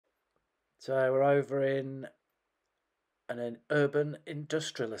So we're over in an urban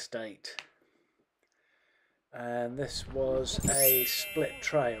industrial estate, and this was a split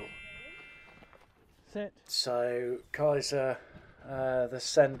trail. Sit. So Kaiser, the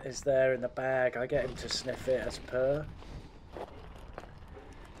scent is there in the bag. I get him to sniff it as per,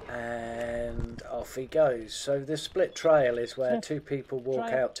 and off he goes. So the split trail is where two people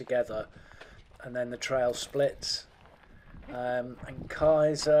walk out together, and then the trail splits. And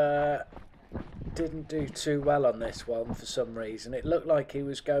Kaiser didn't do too well on this one for some reason. It looked like he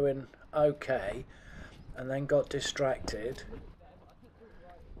was going okay, and then got distracted.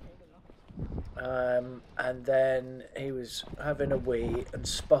 And then he was having a wee and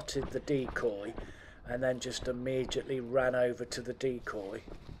spotted the decoy, and then just immediately ran over to the decoy,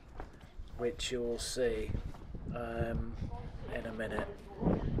 which you'll see in a minute.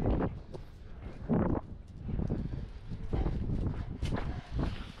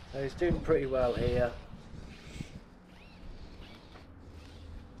 So he's doing pretty well here.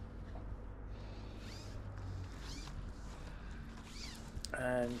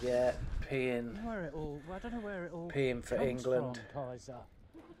 And yeah, peeing. I don't know where it all peeing for comes England. from, Kaiser.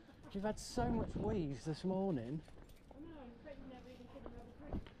 You've had so much wheeze this morning.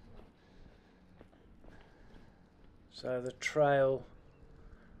 So the trail,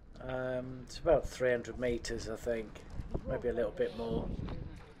 it's about 300 metres, I think, maybe a little bit more.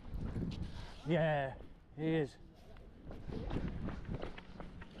 Yeah, he is.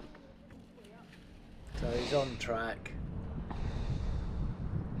 So he's on track.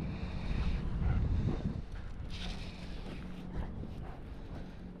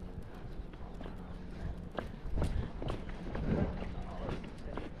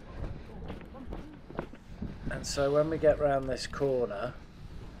 And so when we get round this corner,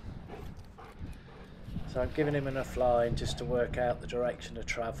 so I'm giving him enough line just to work out the direction of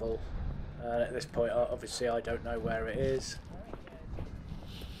travel. At this point, obviously, I don't know where it is.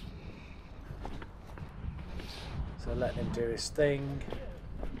 So letting him do his thing.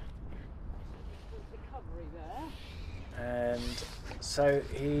 And so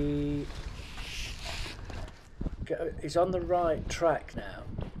he's on the right track now.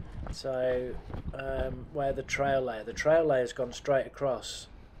 So where the trail layer's gone straight across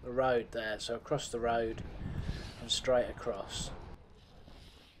the road there. So across the road and straight across.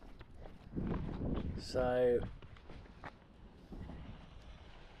 So I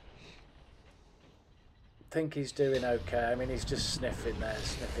think he's doing okay. I mean, he's just sniffing there,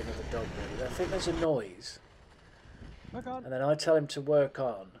 sniffing at the dog really. I think there's a noise. And then I tell him to work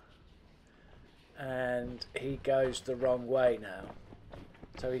on, and he goes the wrong way now.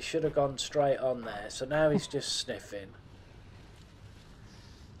 So he should have gone straight on there. So now he's just sniffing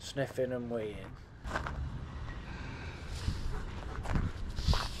and weeing.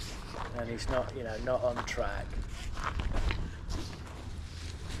 And he's not, not on track.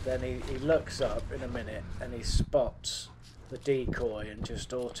 Then he looks up in a minute and he spots the decoy and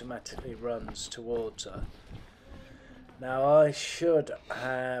just automatically runs towards her. Now I should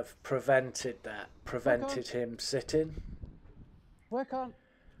have prevented that, prevented him sitting. Work on.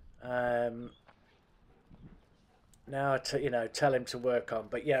 Now tell him to work on.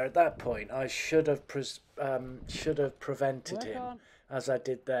 But yeah, at that point I should have prevented him, as I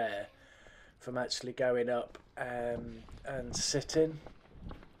did there, from actually going up and sitting.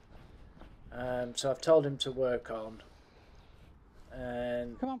 So I've told him to work on.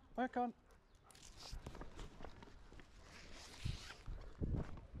 And come on, work on.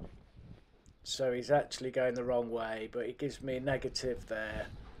 So he's actually going the wrong way, but he gives me a negative there.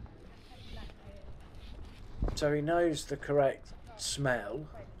 So he knows the correct smell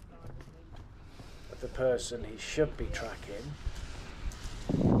of the person he should be tracking.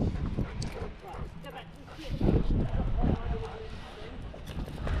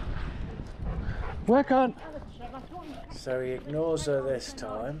 Work on. So he ignores her this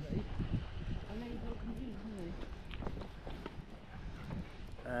time.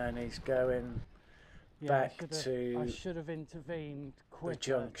 And he's going back to I should have intervened quicker the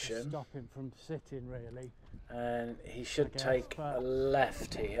junction to stop him from sitting, really. And he should take a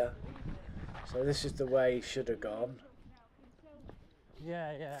left here. So this is the way he should have gone.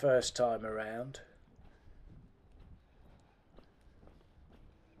 Yeah. First time around.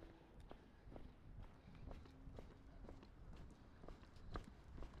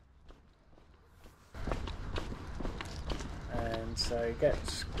 And so he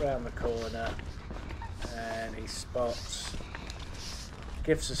gets round the corner and he spots,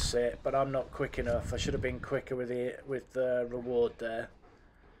 gives a sit, but I'm not quick enough. I should have been quicker with the reward there.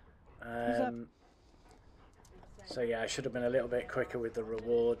 So yeah, I should have been a little bit quicker with the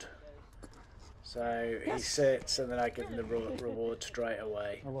reward. So he sits, and then I give him the reward straight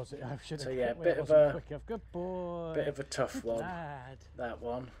away. Or was it? I should have. So yeah, Well, bit it of wasn't a quick enough. Good boy. bit of a tough one. Lad. That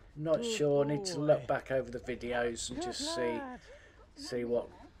one. Not Good sure. Need to look boy. back over the videos and Good just lad. see what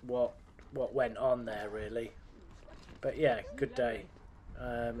went on there really. But yeah, good day.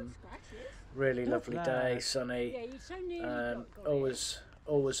 Really lovely day, sunny.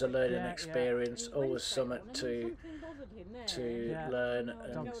 Always a learning experience. Always something to learn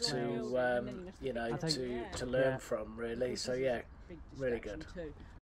and to you know to learn from really. So yeah, really good.